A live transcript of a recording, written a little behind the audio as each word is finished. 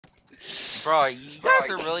Bro, you guys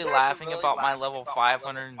are really laughing about my level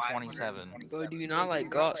 527. Bro, do you not like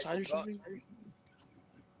go outside or something?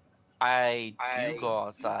 I do go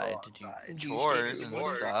outside to do Do you stay chores here and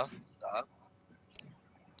with me? stuff.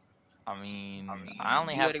 I mean, I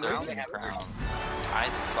only You have gotta go? 13 crowns. I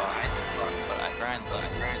suck, but I grind levels.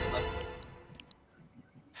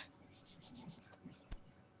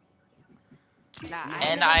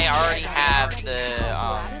 And I already have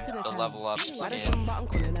the level up skin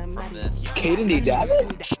from this. Caden D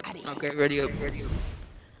Dabbit? Okay, ready up.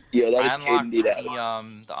 Yo, that I is Caden unlocked D Dabbit.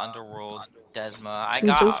 the underworld Desma. I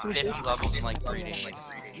got 50 levels in like 3 days.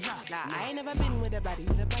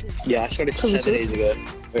 Yeah, I started 7 days ago.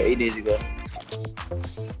 Or 8 days ago.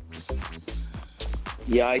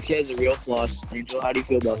 Yeah, I see has a real floss. Angel, how do you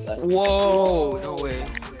feel about that? Whoa, no way.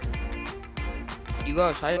 You go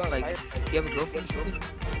outside, like, you have a girlfriend or something?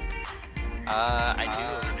 I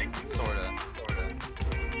do, sorta.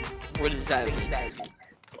 What does that mean?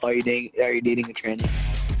 Are you dating a tranny?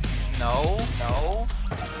 No. Oh.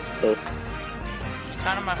 She's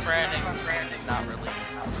kind of my friend, and not really.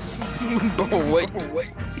 Bro, wait.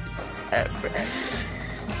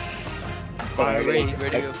 Alright,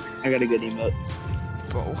 ready up. I got a good emote.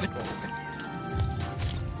 Bro, what?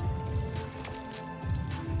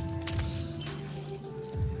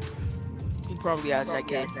 He probably has that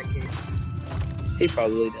kid. He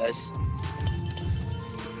probably does.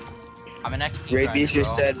 I'm an XP Raid grinder, Beast just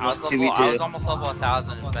bro. said I was 2v2. I was almost level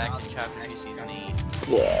 1,000 back in Chapter 2, Season 8.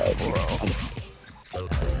 Yeah, bro.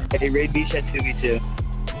 Hey, Raid Beast said 2v2.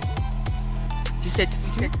 You said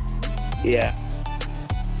 2v2? Yeah.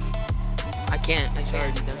 I can't, it's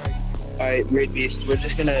already done. Alright, Raid Beast, we're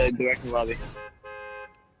just gonna go back in the lobby.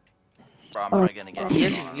 Bro, I'm probably gonna get He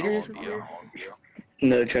hit has on a meter all or of something? you.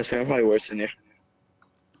 No, trust me, I'm probably worse than you.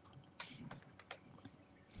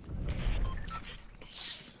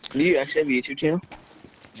 Do you actually have a YouTube channel?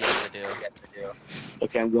 Yes, I do.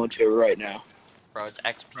 Okay, I'm going to it right now. Bro, it's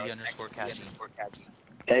XP_catchy.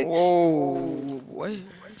 X, Whoa, what?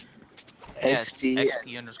 Yeah, it's XP,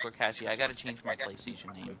 XP_catchy. I gotta change my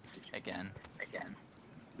PlayStation name again.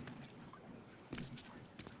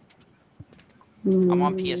 I'm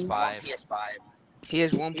on PS5. He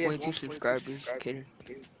has 1.2 subscribers, kidding.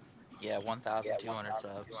 Yeah, 1,200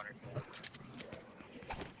 subs.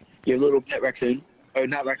 your little pet raccoon. Or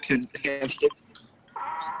not raccoon, hamster.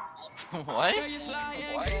 What?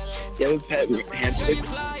 You have a pet hamster?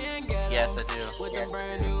 Yes, I do.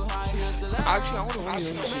 Actually, I wanna run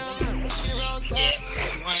you.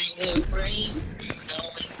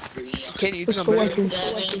 Can you come back?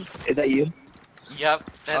 Is that you?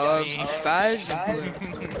 Yep, that's me. Spies?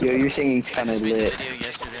 Yo, you're singing I kinda just made the lit. video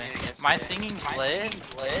yesterday. My singing's lit?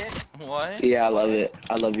 What? Yeah, I love it.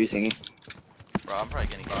 I love you singing. Bro, I'm probably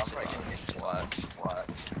gonna get shit on. Watch.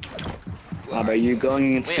 How about you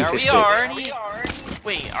going against Wait, two are we fish already?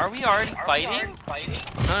 Wait, are we already fighting? No.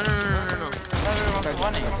 I thought everyone was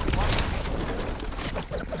running.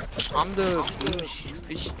 I'm the blue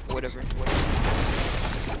fish, whatever.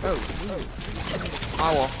 Oh, I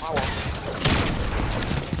will.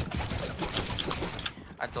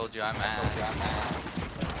 I told you I'm ass.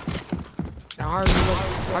 Now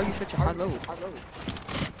how are you such a high low?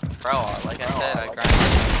 Bro, like I said, I grind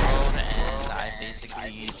this road and I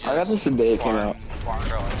basically just I got this the day it came out. Bro,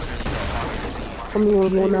 I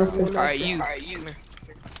literally Alright, you. Come here.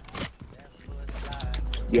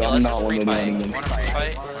 Yo, I'm not one of them. Wanna free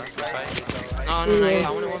fight? No,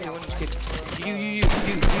 I wanna one this kid. You,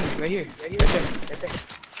 right here. Right there.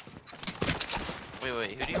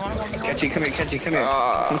 Wait, who do you want to Catchy, come here.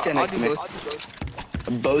 Come stand I'll next to do me.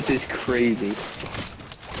 both. Both is crazy.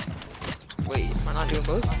 Wait, am I not doing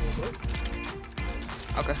both?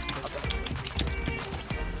 Okay.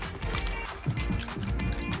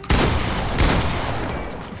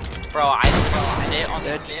 Bro, I literally sit on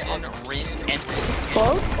the season, rinse, and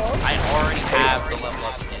I already have the level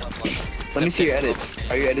up skin. Let me see your edits.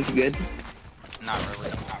 Are your edits good? Not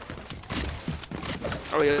really.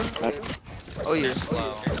 Oh yeah. Oh They're yeah.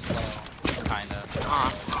 slow. Kinda.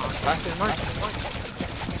 Faster than mine.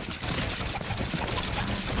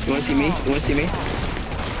 You wanna see me?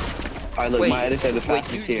 Alright, look, my edits are the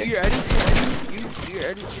fastest do here. your edits. Do your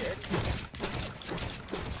edits.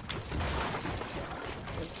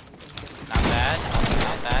 Not bad.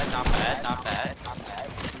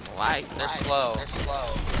 Why? They're slow.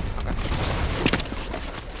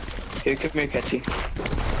 Here, come here, Catchy.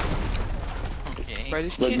 Okay. Bro,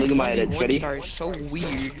 this Look kid at my edits, ready? Star is so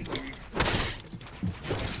weird.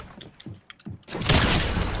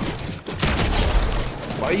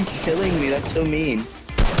 Why are you killing me? That's so mean.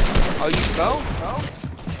 Oh, you fell?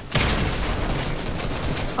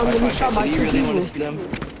 I'm gonna be shot by Do you two really want to people. see them?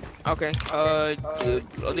 Okay.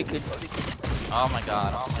 They could. Oh my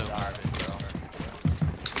god, I'm so garbage,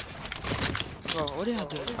 bro. Bro, what did I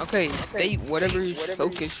do? Okay, they whatever is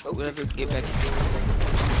focus, whatever get back.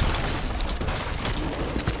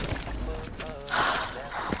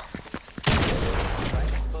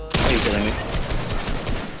 Why are you killing me?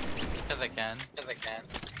 Because I can.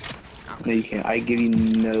 No, you can't. I give you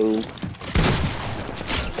no.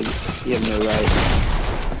 You have no right.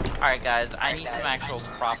 Alright guys, I need some actual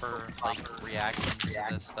proper, like, reactions to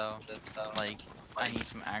this though. Like, I need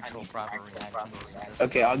some actual proper reactions to this.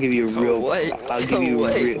 Okay, I'll give you a real. I'll give you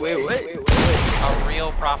a real. Wait. A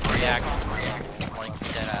real proper reaction, like,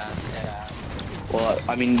 dead ass. Well,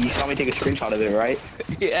 I mean, you saw me take a screenshot of it, right?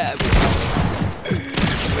 Yeah.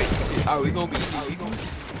 Wait, are we gonna be?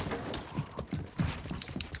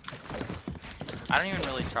 I don't even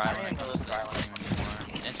really try when I go to this game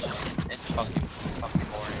anymore. It's fucking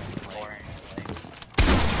boring.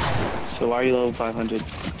 So why are you level 500?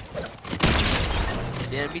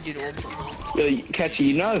 Yeah, me too. Yo, Catchy,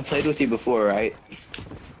 you know I've played with you before, right?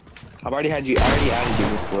 I already added you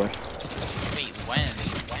before. Wait, when?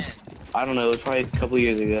 I don't know, it was probably a couple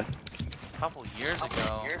years ago. A couple years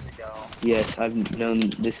ago. Yes, I've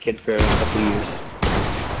known this kid for a couple years.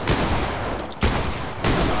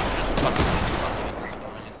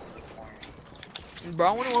 Bro,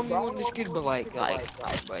 I wanna win this kid, but like, bro,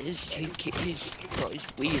 this kid bro, it's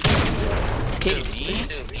weird. Kaden,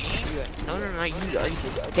 no, not you.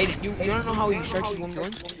 Kaden, you don't know how he starts his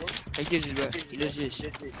 1v1? Like this, bro. He does this.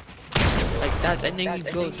 Like that, and then he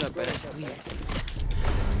builds up, bro. That's weird.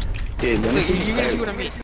 Dude, let me Look, see. you're gonna see what I mean.